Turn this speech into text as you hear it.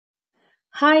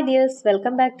Hi dears,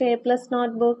 welcome back to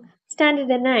aplusnotebook.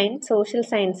 Standard 9 social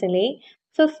science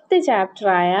fifth chapter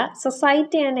ആയ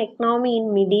society and economy in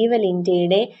medieval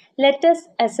ഇന്ത്യയുടെ let's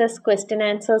assess question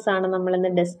answers ആണ് നമ്മൾ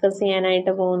ഇന്ന് discuss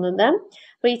ചെയ്യാനായിട്ട് പോകുന്നത്.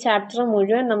 അപ്പോൾ ഈ ചാപ്റ്റർ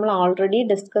മുഴുവൻ നമ്മൾ ഓൾറെഡി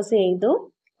ഡിസ്കസ് ചെയ്തു.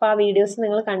 അപ്പോൾ ആ വീഡിയോസ്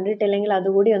നിങ്ങൾ കണ്ടിട്ടില്ലെങ്കിൽ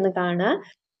അതുകൂടി ഒന്ന് കാണുക.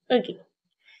 Okay,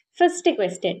 first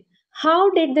question. How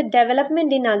did the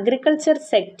development in agriculture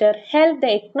sector help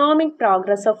the economic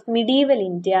progress of medieval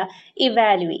India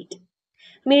evaluate?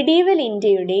 Medieval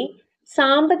ഇന്ത്യയുടെ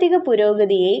സാമ്പത്തിക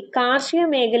പുരോഗതിയെ കാർഷിക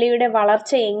മേഖലയുടെ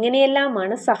വളർച്ച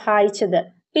എങ്ങനെയെല്ലാമാണ് സഹായിച്ചത്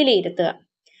വിലയിരുത്തുക.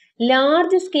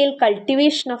 Large scale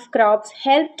cultivation of crops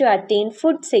help to attain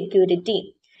food security.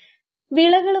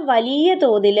 വിളകൾ വലിയ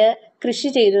തോതിൽ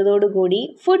കൃഷി ചെയ്തതോടുകൂടി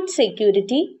ഫുഡ്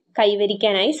സെക്യൂരിറ്റി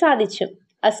കൈവരിക്കാനായി സാധിച്ചു.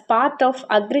 As part of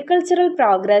agricultural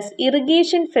progress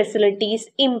irrigation facilities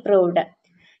improved.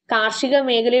 കാർഷിക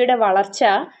മേഖലയുടെ വളർച്ച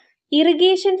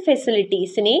ഇറിഗേഷൻ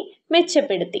ഫെസിലിറ്റീസിനെ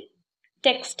മെച്ചപ്പെടുത്തി.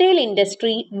 Textile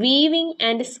industry, weaving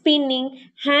and spinning,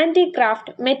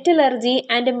 handicraft, metallurgy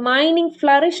and mining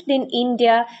flourished in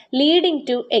India, leading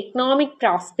to economic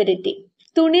prosperity.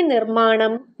 തുണി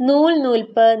നിർമ്മാണം,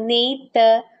 നൂൽനൂൽപ്പ്, നെയ്ത്ത്,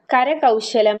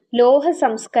 കരകൗശലം, ലോഹ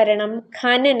സംസ്കരണം,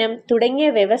 ഖനനം തുടങ്ങിയ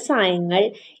വ്യവസായങ്ങൾ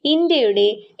ഇന്ത്യയുടെ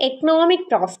എക്കണോമിക്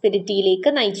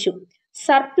പ്രോസ്പെരിറ്റിയിലേക്ക് നയിച്ചു.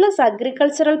 Surplus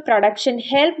agricultural production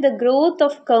help the growth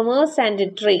of commerce and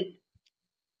trade.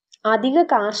 അധിക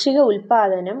കാർഷിക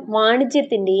ഉൽപാദനം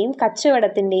വാണിജ്യത്തിന്റെയും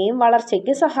കച്ചവടത്തിന്റെയും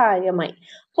വളർച്ചയ്ക്ക് സഹായകമായി.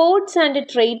 Ports and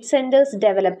trade centres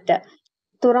developed.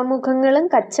 തുറമുഖങ്ങളും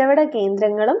കച്ചവട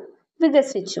കേന്ദ്രങ്ങളും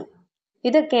വികസിച്ചു.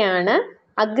 ഇതൊക്കെയാണ്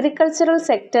അഗ്രികൾച്ചറൽ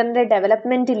സെക്ടറിന്റെ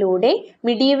ഡെവലപ്മെന്റിലൂടെ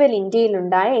മിഡീവൽ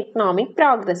ഇന്ത്യയിലുണ്ടായ എക്കണോമിക്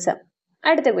പ്രോഗ്രസ്.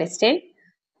 അടുത്ത question.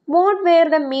 What were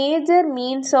the major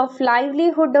means of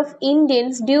livelihood of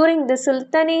Indians during the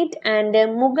Sultanate and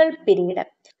Mughal period?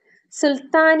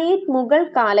 Sultanate Mughal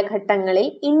കാലഘട്ടങ്ങളിൽ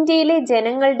ഇന്ത്യയിലെ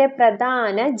ജനങ്ങളുടെ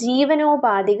പ്രധാന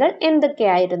ജീവനോപാധികൾ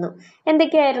എന്തൊക്കെയായിരുന്നു?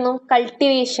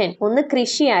 കൾട്ടിവേഷൻ, ഒന്ന്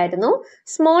കൃഷിയായിരുന്നു.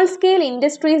 Small scale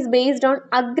industries based on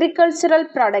agricultural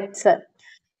products,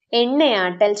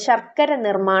 എണ്ണയാട്ടൽ, ശർക്കര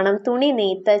നിർമ്മാണം, തുണി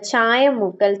നെയ്ത്ത്,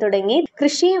 ചായമുക്കൽ തുടങ്ങി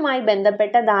കൃഷിയുമായി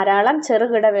ബന്ധപ്പെട്ട ധാരാളം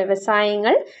ചെറുകിട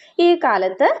വ്യവസായങ്ങൾ ഈ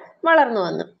കാലത്ത് വളർന്നു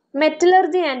വന്നു.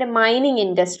 മെറ്റലർജി ആൻഡ് മൈനിങ്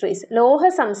ഇൻഡസ്ട്രീസ്, ലോഹ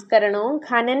സംസ്കരണവും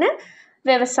ഖനന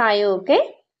വ്യവസായവും ഒക്കെ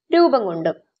രൂപം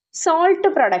കൊണ്ടു. Salt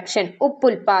production,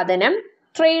 ഉപ്പുൽപാദനം.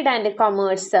 Trade and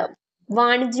commerce,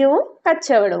 വാണിജ്യവും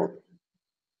കച്ചവടവും.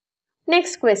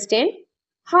 Next question.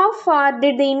 How far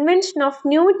did the invention of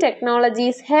new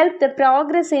technologies help the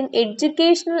progress in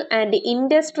educational and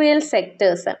industrial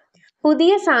sectors?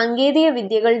 പുതിയ സാങ്കേതിക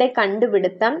വിദ്യകളുടെ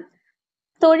കണ്ടുപിടുത്തം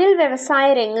തൊഴിൽ വ്യവസായ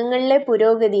രംഗങ്ങളിലെ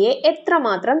പുരോഗതിയെ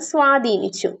എത്രമാത്രം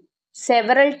സ്വാധീനിച്ചു?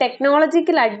 Several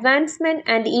technological advancement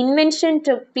and invention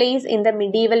took place in the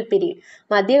medieval period.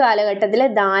 മധ്യകാലഘട്ടത്തിലെ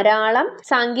ധാരാളം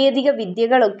സാങ്കേതിക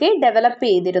വിദ്യകളൊക്കെ ഡെവലപ്പ്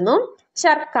ചെയ്തിരുന്നു.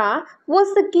 ചർക്ക was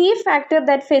the key factor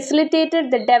that facilitated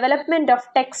the development of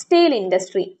textile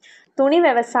industry. തുണി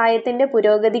വ്യവസായത്തിന്റെ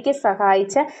പുരോഗതിക്ക്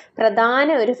സഹായിച്ച പ്രധാന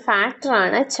ഒരു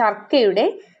ഫാക്ടറാണ് ചർക്കയുടെ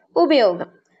ഉപയോഗം.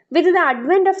 With the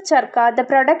advent of charka, the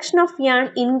production of yarn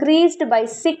increased by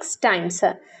 6 times.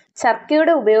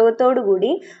 ചർക്കയുടെ ഉപയോഗത്തോടുകൂടി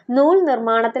നൂൽ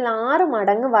നിർമ്മാണത്തിൽ 6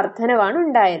 മടങ്ങ് വർധനവാണ്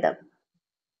ഉണ്ടായത്.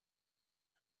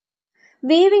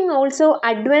 Weaving also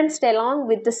advanced along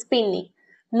with spinning.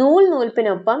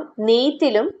 നൂൽനൂൽപ്പിനൊപ്പം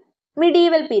നെയ്ത്തിലും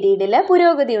medieval പീരീഡിൽ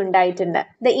പുരോഗതി ഉണ്ടായിട്ടുണ്ട്.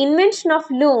 The invention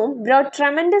of loom brought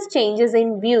tremendous changes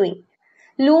in viewing.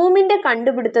 ലൂമിന്റെ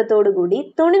കണ്ടുപിടുത്തത്തോടുകൂടി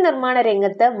തുണി നിർമ്മാണ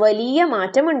രംഗത്ത് വലിയ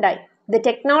മാറ്റമുണ്ടായി. The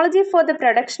technology for the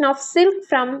production of silk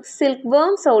from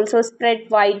silkworms also spread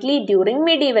widely during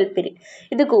medieval period.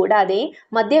 ഇത് കൂടാതെ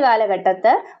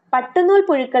മധ്യകാലഘട്ടത്ത് പട്ടുനൂൽ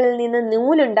പുഴുക്കളിൽ നിന്ന്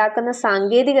നൂലുണ്ടാക്കുന്ന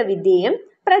സാങ്കേതിക വിദ്യയും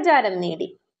പ്രചാരം നേടി.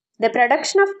 The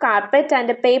production of carpet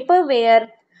and paper were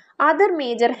other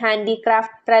major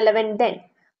handicraft prevalent then.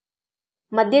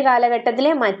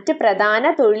 മധ്യകാലഘട്ടത്തിലെ മറ്റ്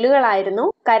പ്രധാന തൊഴിലുകളായിരുന്നു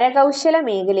കരകൗശല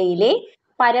മേഖലയിലെ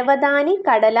പരവതാനി,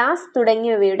 കടലാസ്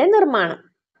തുടങ്ങിയവയുടെ നിർമ്മാണം.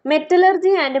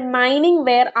 Metallurgy and mining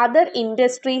wear other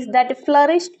industries that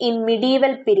flourished in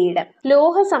medieval period.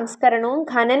 ലോഹ സംസ്കരണവും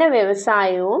ഖനന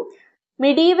വ്യവസായവും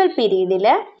മിഡീവൽ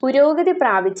പീരീഡില് പുരോഗതി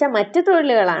പ്രാപിച്ച മറ്റ്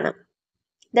തൊഴിലുകളാണ്.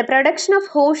 The production of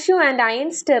horseshoe and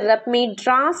iron stirrup made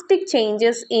drastic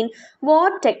changes in war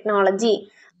technology.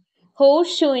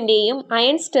 ഹോഴ്സ്ഷൂവിന്റെയും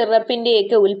iron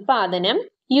സ്റ്റിറപ്പിന്റെയൊക്കെ ഉൽപാദനം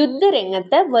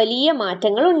യുദ്ധരംഗത്ത് വലിയ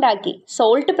മാറ്റങ്ങൾ ഉണ്ടാക്കി.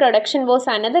 Salt production was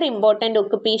another important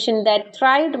occupation that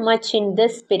thrived much in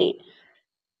this period.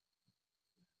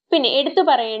 പിന്നെ എടുത്തു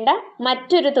പറയേണ്ട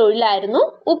മറ്റൊരു തൊഴിലായിരുന്നു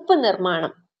ഉപ്പ്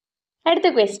നിർമ്മാണം. അടുത്ത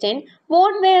question.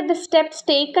 What were the steps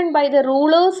taken by the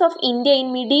rulers of India in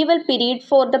medieval period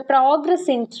for the progress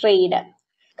in trade?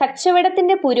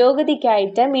 കച്ചവടത്തിന്റെ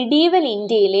പുരോഗതിക്കായിട്ട് medieval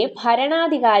ഇന്ത്യയിലെ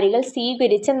ഭരണാധികാരികൾ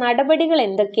സ്വീകരിച്ച നടപടികൾ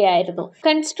എന്തൊക്കെയായിരുന്നു?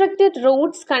 Constructed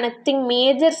roads connecting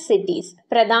major cities,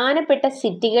 പ്രധാനപ്പെട്ട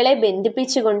സിറ്റികളെ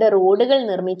ബന്ധിപ്പിച്ചുകൊണ്ട് റോഡുകൾ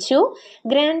നിർമ്മിച്ചു.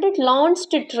 ഗ്രാൻഡഡ് ലോൺസ്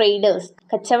ടു ട്രേഡേഴ്സ്,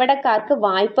 കച്ചവടക്കാർക്ക്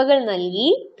വായ്പകൾ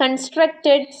നൽകി.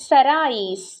 കൺസ്ട്രക്റ്റഡ്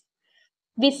സറായീസ്,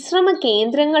 വിശ്രമ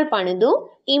കേന്ദ്രങ്ങൾ പണിതു.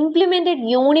 ഇംപ്ലിമെന്റഡ്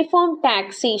യൂണിഫോം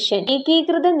ടാക്സേഷൻ,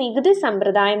 ഏകീകൃത നികുതി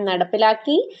സമ്പ്രദായം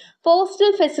നടപ്പിലാക്കി.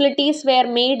 Postal facilities were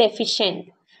made efficient,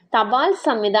 തപാൽ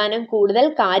സംവിധാനം കൂടുതൽ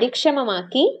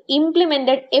കാര്യക്ഷമമാക്കി.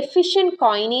 ഇംപ്ലിമെന്റഡ് എഫിഷ്യന്റ്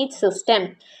കോയിനേജ് സിസ്റ്റം,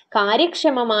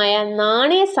 കാര്യക്ഷമമായ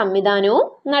നാണയ സംവിധാനവും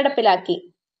നടപ്പിലാക്കി.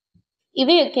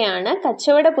 ഇവയൊക്കെയാണ്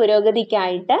കച്ചവട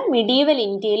പുരോഗതിക്കായിട്ട് മിഡീവൽ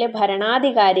ഇന്ത്യയിലെ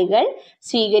ഭരണാധികാരികൾ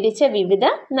സ്വീകരിച്ച വിവിധ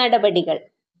നടപടികൾ.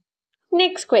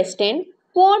 Next question.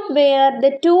 What were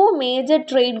the two major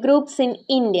trade groups in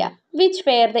India? Which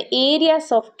were the areas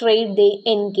of trade they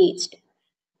engaged?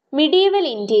 Medieval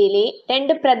ഇന്ത്യയിലെ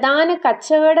രണ്ട് പ്രധാന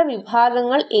കച്ചവട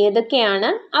വിഭാഗങ്ങൾ ഏതൊക്കെയാണ്?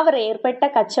 അവർ ഏർപ്പെട്ട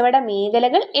കച്ചവട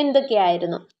മേഖലകൾ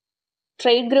എന്തൊക്കെയായിരുന്നു?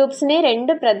 ട്രേഡ് ഗ്രൂപ്പ്സിനെ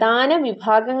രണ്ട് പ്രധാന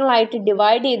വിഭാഗങ്ങളായിട്ട്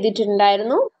ഡിവൈഡ്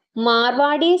ചെയ്തിട്ടുണ്ടായിരുന്നു.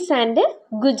 മാർവാഡീസ് ആൻഡ്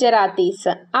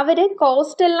ഗുജറാത്തീസ്. അവര്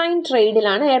കോസ്റ്റൽ ലൈൻ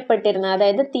ട്രേഡിലാണ് ഏർപ്പെട്ടിരുന്നത്,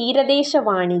 അതായത് തീരദേശ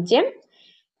വാണിജ്യം.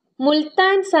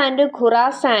 മുൽത്താൻസ് and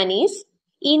ഖുറാസാനീസ്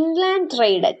inland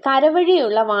trade,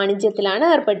 കരവഴിയുള്ള വാണിജ്യത്തിലാണ്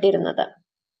ഏർപ്പെട്ടിരുന്നത്.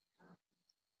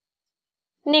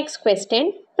 Next question.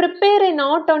 Prepare A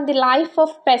not on the life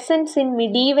of പെസൻസ് in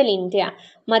medieval India.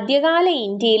 മധ്യകാല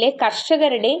ഇന്ത്യയിലെ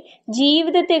കർഷകരുടെ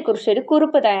ജീവിതത്തെക്കുറിച്ചൊരു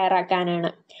കുറിപ്പ്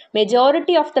തയ്യാറാക്കാനാണ്.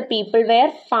 Majority of the people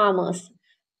wear farmers.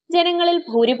 ജനങ്ങളിൽ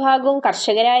ഭൂരിഭാഗവും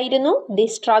കർഷകരായിരുന്നു. The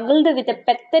struggled with a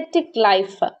pathetic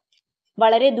life.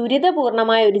 വളരെ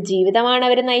ദുരിതപൂർണമായ ഒരു ജീവിതമാണ്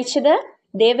അവർ നയിച്ചത്.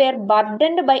 They were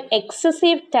ബർഡൻഡ് by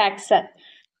excessive tax.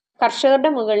 കർഷകരുടെ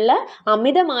മുകളിൽ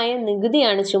അമിതമായ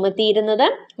നികുതിയാണ് ചുമത്തിയിരുന്നത്.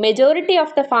 Majority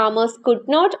of the farmers could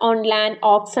not on land,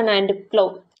 ഓക്സൺ and plough.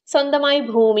 സ്വന്തമായി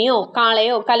ഭൂമിയോ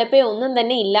കാളയോ കലപ്പയോ ഒന്നും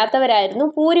തന്നെ ഇല്ലാത്തവരായിരുന്നു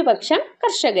ഭൂരിപക്ഷം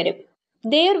കർഷകരും.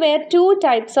 There were two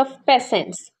types of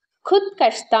peasants, ഖുദ്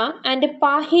കഷ്ത and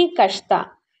പാഹി കഷ്ത.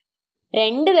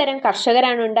 രണ്ടു തരം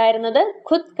കർഷകരാണ് ഉണ്ടായിരുന്നത്,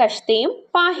 ഖുദ് കഷ്തയും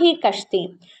പാഹി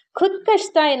കഷ്തയും. ഖുദ്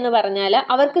കഷ്ത എന്ന് പറഞ്ഞാൽ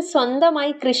അവർക്ക്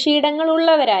സ്വന്തമായി കൃഷിയിടങ്ങൾ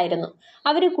ഉള്ളവരായിരുന്നു.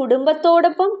 അവർ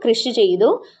കുടുംബത്തോടൊപ്പം കൃഷി ചെയ്തു.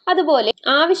 അതുപോലെ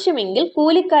ആവശ്യമെങ്കിൽ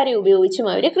കൂലിക്കാരെ ഉപയോഗിച്ചും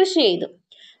അവർ കൃഷി ചെയ്തു.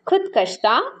 ഖുദ് കഷ്ത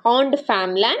owned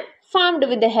farm land, farmed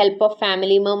with the help of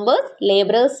family members.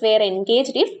 Laborers were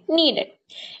engaged if needed.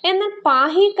 എന്നാൽ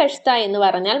പാഹി കഷ്ത എന്ന്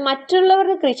പറഞ്ഞാൽ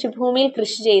മറ്റുള്ളവരുടെ കൃഷിഭൂമിയിൽ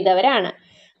കൃഷി ചെയ്തവരാണ്.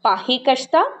 പാഹി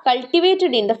കഷ്ത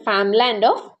cultivated in the farmland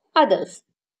of others.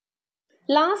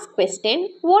 Last question.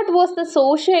 What was the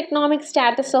socio-economic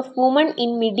status of women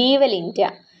in medieval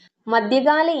India?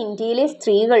 മധ്യകാല ഇന്ത്യയിലെ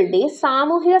സ്ത്രീകളുടെ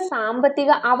സാമൂഹിക സാമ്പത്തിക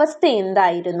അവസ്ഥ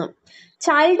എന്തായിരുന്നു?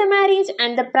 Child marriage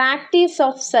and the practice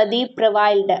of sati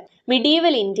prevailed.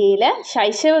 Medieval ഇന്ത്യയിൽ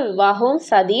ശൈശവ വിവാഹവും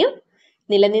സതിയും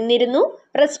നിലനിന്നിരുന്നു.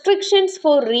 റെസ്ട്രിക്ഷൻസ്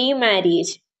ഫോർ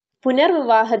റീമാരേജ്,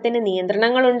 പുനർവിവാഹത്തിന്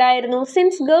നിയന്ത്രണങ്ങൾ ഉണ്ടായിരുന്നു.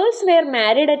 Since girls wear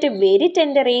married at A very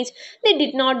tender age, they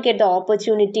did not get the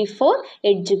opportunity for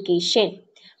education.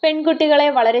 പെൺകുട്ടികളെ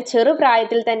വളരെ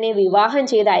ചെറുപ്രായത്തിൽ തന്നെ വിവാഹം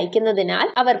ചെയ്ത് അയക്കുന്നതിനാൽ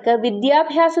അവർക്ക്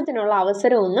വിദ്യാഭ്യാസത്തിനുള്ള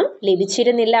അവസരമൊന്നും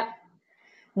ലഭിച്ചിരുന്നില്ല.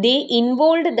 They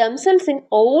involved themselves in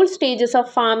all stages of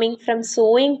farming from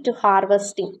sowing to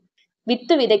harvesting.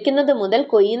 വിത്ത് വിതയ്ക്കുന്നത് മുതൽ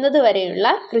കൊയ്യുന്നത് വരെയുള്ള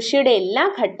കൃഷിയുടെ എല്ലാ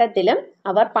ഘട്ടത്തിലും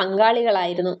അവർ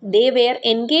പങ്കാളികളായിരുന്നു. They were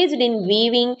engaged in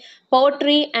weaving,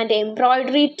 pottery and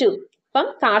embroidery too. അപ്പം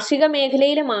കാർഷിക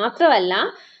മേഖലയിൽ മാത്രമല്ല,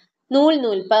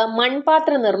 നൂൽപ്പ്,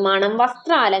 മൺപാത്ര നിർമ്മാണം,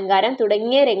 വസ്ത്രാലങ്കാരം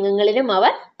തുടങ്ങിയ രംഗങ്ങളിലും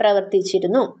അവർ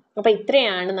പ്രവർത്തിച്ചിരുന്നു. അപ്പൊ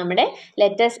ഇത്രയാണ് നമ്മുടെ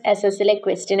ലെറ്റസ് എസ്എസിലെ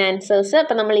ക്വസ്റ്റ്യൻ ആൻസേഴ്സ്.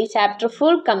 അപ്പൊ നമ്മൾ ഈ ചാപ്റ്റർ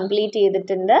ഫുൾ കംപ്ലീറ്റ്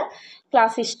ചെയ്തിട്ടുണ്ട്.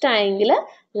 ക്ലാസ് ഇഷ്ടമായെങ്കിൽ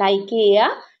ലൈക്ക്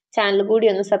ചെയ്യുക, ചാനൽ കൂടി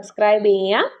ഒന്ന് സബ്സ്ക്രൈബ്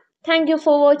ചെയ്യുക. Thank you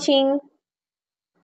for watching.